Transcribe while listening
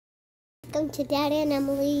welcome to Daddy and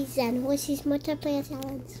Emily's and Horsey's Multiplayer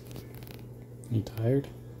Challenge. You tired?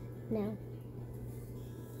 No.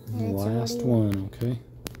 The last one, okay?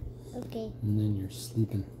 Okay. And then you're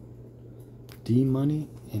sleeping. D-Money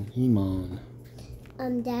and E-Mon.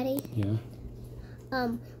 Daddy? Yeah?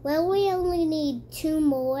 Well, we only need 2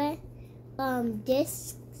 more,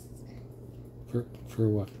 discs. For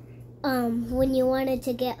what? When you wanted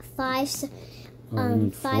to get 5, Oh, we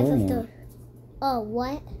need 5 4 of more. the... Oh,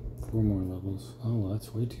 what? 4 more levels. Oh, well,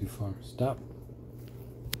 that's way too far. Stop.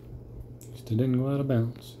 Just didn't go out of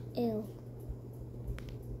bounds. Ew.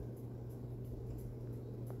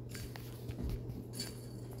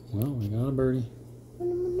 Well, we got a birdie.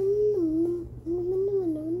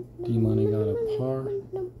 D-Money got a par.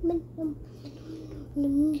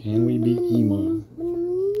 Can we beat E-Mon?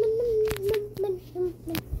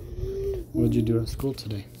 What'd you do at school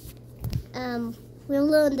today? We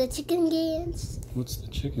learned the chicken dance. What's the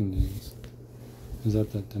chicken dance? Is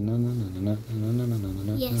that the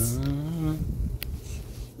Yes.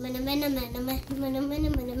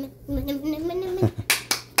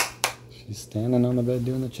 She's standing on the bed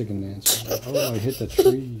doing the chicken dance. Oh, I hit the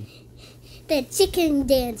tree. The chicken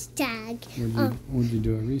dance tag. What'd you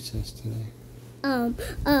do at recess today?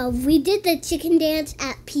 We did the chicken dance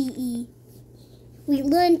at PE. We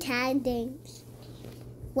learned tag dance.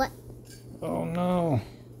 What? Oh no.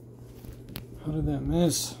 How did that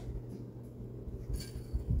miss?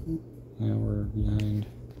 Now we're behind.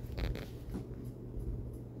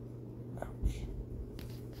 Ouch.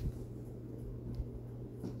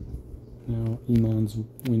 Now E-Mon's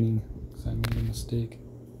winning because I made a mistake.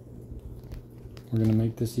 We're going to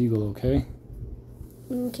make this eagle, okay?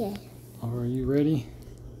 Okay. Are you ready?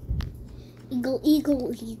 Eagle,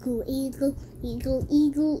 eagle, eagle, eagle, eagle,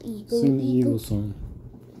 eagle, eagle, Sing the eagle song.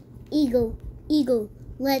 Eagle, eagle,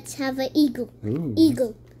 let's have an eagle. Ooh,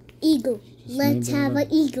 Eagle, eagle, Just let's made that have up.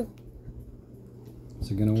 an eagle.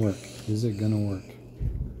 Is it going to work? Is it going to work?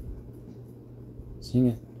 Sing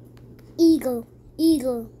it. Eagle,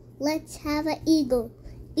 eagle, let's have an eagle.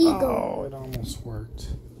 Eagle. Oh, it almost worked.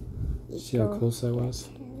 See how close I was?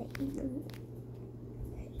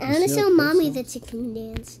 I want to See how show close Mommy I the was? chicken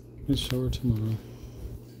dance. You can show her tomorrow.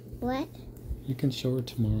 What? You can show her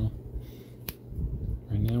tomorrow.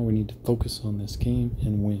 Right now we need to focus on this game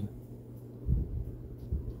and win.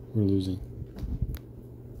 We're losing.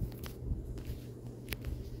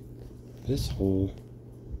 This hole.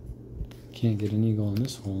 Can't get an eagle on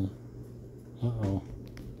this hole. Uh-oh.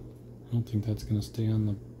 I don't think that's going to stay on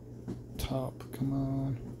the top. Come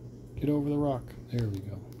on. Get over the rock. There we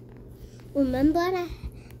go. Remember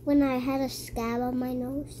when I had a scab on my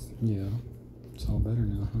nose? Yeah. It's all better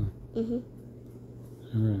now, huh? Mm-hmm.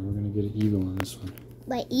 Alright, we're going to get an eagle on this one.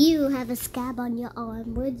 But you have a scab on your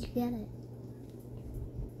arm. Where'd you get it?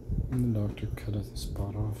 And the doctor cut a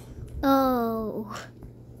spot off. Oh.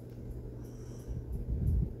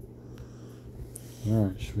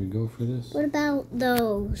 Alright, should we go for this? What about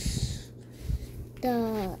those?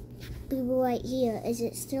 The people right here. Is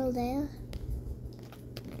it still there?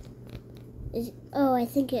 Oh, I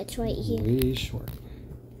think it's right here. Way short.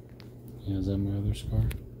 Yeah, is that my other scar?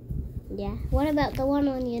 Yeah. What about the one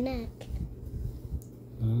on your neck?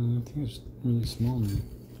 I think it's really small now.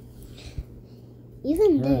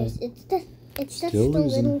 Even All this. It's just Still the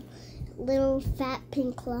losing. little fat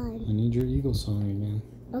pink line. I need your eagle song again.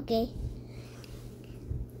 Okay.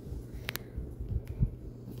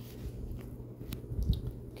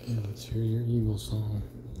 Okay, let's hear your eagle song.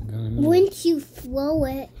 I got another. Once you throw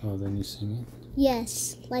it, Oh, then you sing it?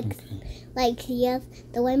 yes, Okay. like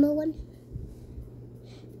the rainbow one.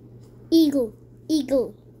 Eagle,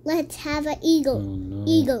 eagle, let's have an Oh eagle. no.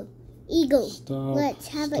 Eagle, eagle, Stop. let's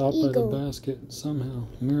have an Stop eagle. by the basket somehow.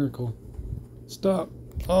 Miracle. Stop.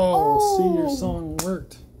 Oh, see, your Oh. song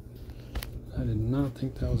worked. I did not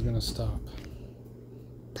think that was going to stop.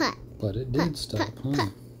 Putt. But it did stop, huh? Putt.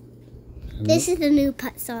 And This is the new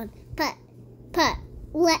putt song. Putt, putt,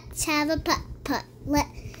 let's have a putt, putt,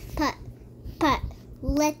 putt, putt,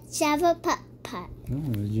 let's have a putt, putt.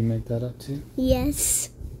 Oh, did you make that up too? Yes,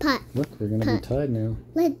 putt, Look, we're going to be Putt. tied now.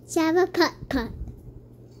 let's have a putt, putt.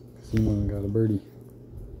 Simon got a birdie.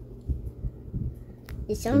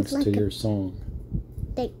 It sounds Thanks like to your song.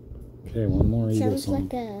 Thank- Okay, one more eagle sounds song.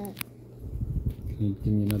 like a. Can you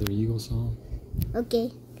give me another eagle song?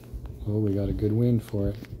 Okay. Oh, we got a good wind for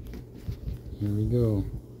it. Here we go.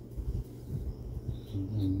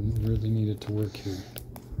 And really needed to work here.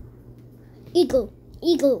 Eagle,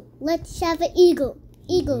 eagle, let's have an eagle.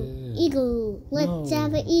 Eagle, Yeah. eagle, let's No.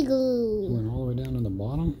 have an You eagle. went all the way down to the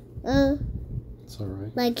bottom? It's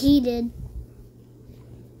alright. Like he did.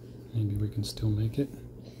 Maybe we can still make it.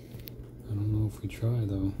 I don't know if we try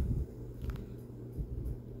though.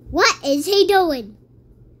 What is he doing?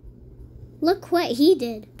 Look what he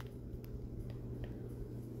did.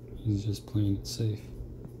 He's just playing it safe.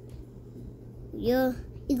 Yeah,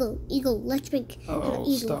 eagle, let's drink. Oh,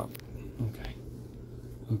 eagle. stop. Okay.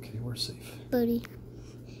 Okay, we're safe. Buddy.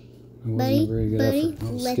 It wasn't a very good effort.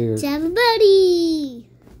 I was let's scared. have a buddy.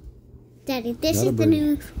 Daddy, this Got a is the birdie.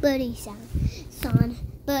 new buddy sound. Son,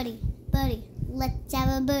 buddy, let's have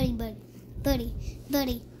a buddy,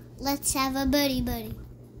 let's have a buddy.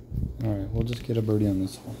 Alright, we'll just get a birdie on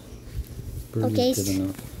this hole. Birdie's Okay. good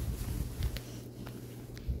enough.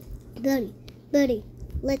 Buddy,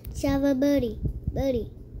 let's have a buddy,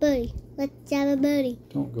 let's have a buddy.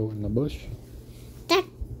 Don't go in the bush.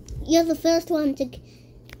 You're the first one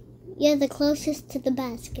you're the closest to the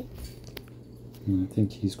basket. I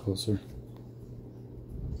think he's closer.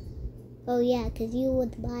 Oh yeah, because you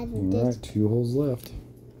would buy the disc. Alright, 2 holes left.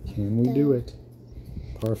 Can we do it?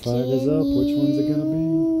 Par 5 is up. Which one's it gonna be?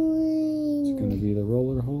 It's gonna be the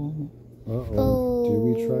roller hole. Uh-oh. Do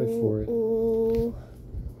we try for it?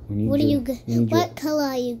 We need What color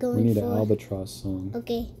are you going for? We need an albatross song.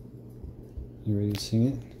 Okay. You ready to sing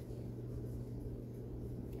it?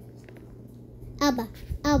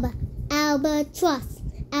 Albatross. Albatross.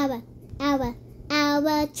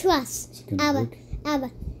 Is it gonna work?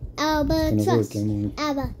 Albatross. It's gonna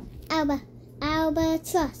work, Emily.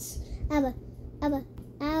 Albatross. Alright,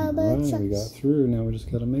 we got through. Now we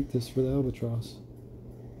just gotta make this for the albatross.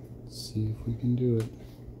 Let's see if we can do it.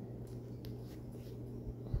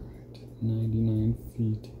 Alright, 99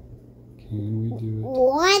 feet. Can we do it?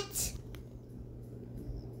 What?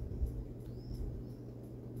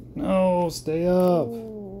 No, stay up.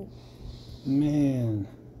 Man.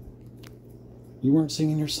 You weren't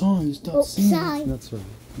singing your song. You stopped singing. Sorry. That's right.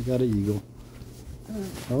 You got an eagle.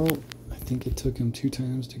 Oh, I think it took him 2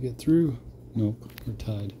 times to get through. Nope, we're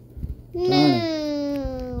tied.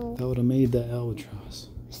 No. That would have made that albatross.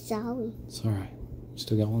 Sorry. It's alright. We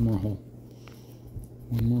still got one more hole.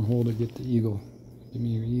 One more hole to get the eagle. Give me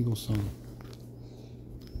your eagle song.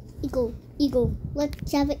 Eagle.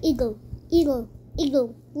 Let's have an eagle.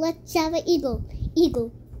 Let's have an eagle.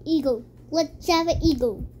 Let's have an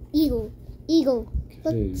eagle.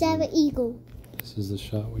 Let's have an eagle. This is the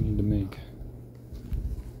shot we need to make.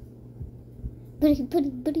 Buddy. You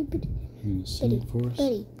gonna sing it for us?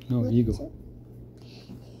 Buddy. No, eagle.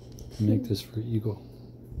 Make this for eagle.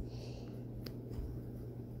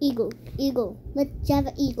 Eagle. Let's have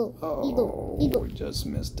an eagle. Eagle. We just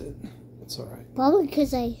missed it. It's alright. Probably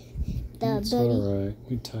because It's buddy. alright.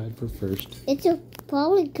 We tied for first. It's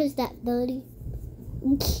probably because that buddy.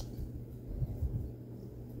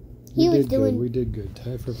 We did good.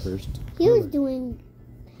 Tie for first. He was doing.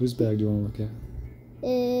 Whose bag do you want to look at?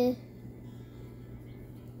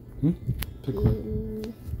 Pick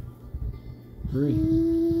one. Hurry.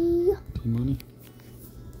 D-money.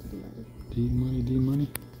 D-money.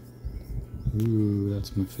 Ooh,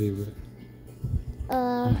 that's my favorite.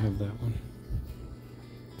 I have that one.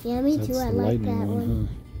 Yeah, me That's too. I the like that lightning one.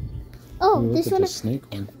 Huh? Oh, Ooh, this look at one. the snake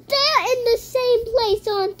one. They're in the same place,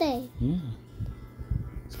 aren't they? Yeah.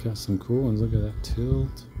 It's got some cool ones. Look at that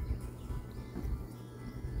tilt.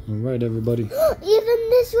 All right, everybody. Even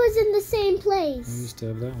this was in the same I place. used to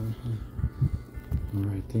have that one, huh? All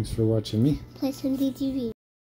right, thanks for watching me. Play some DTV.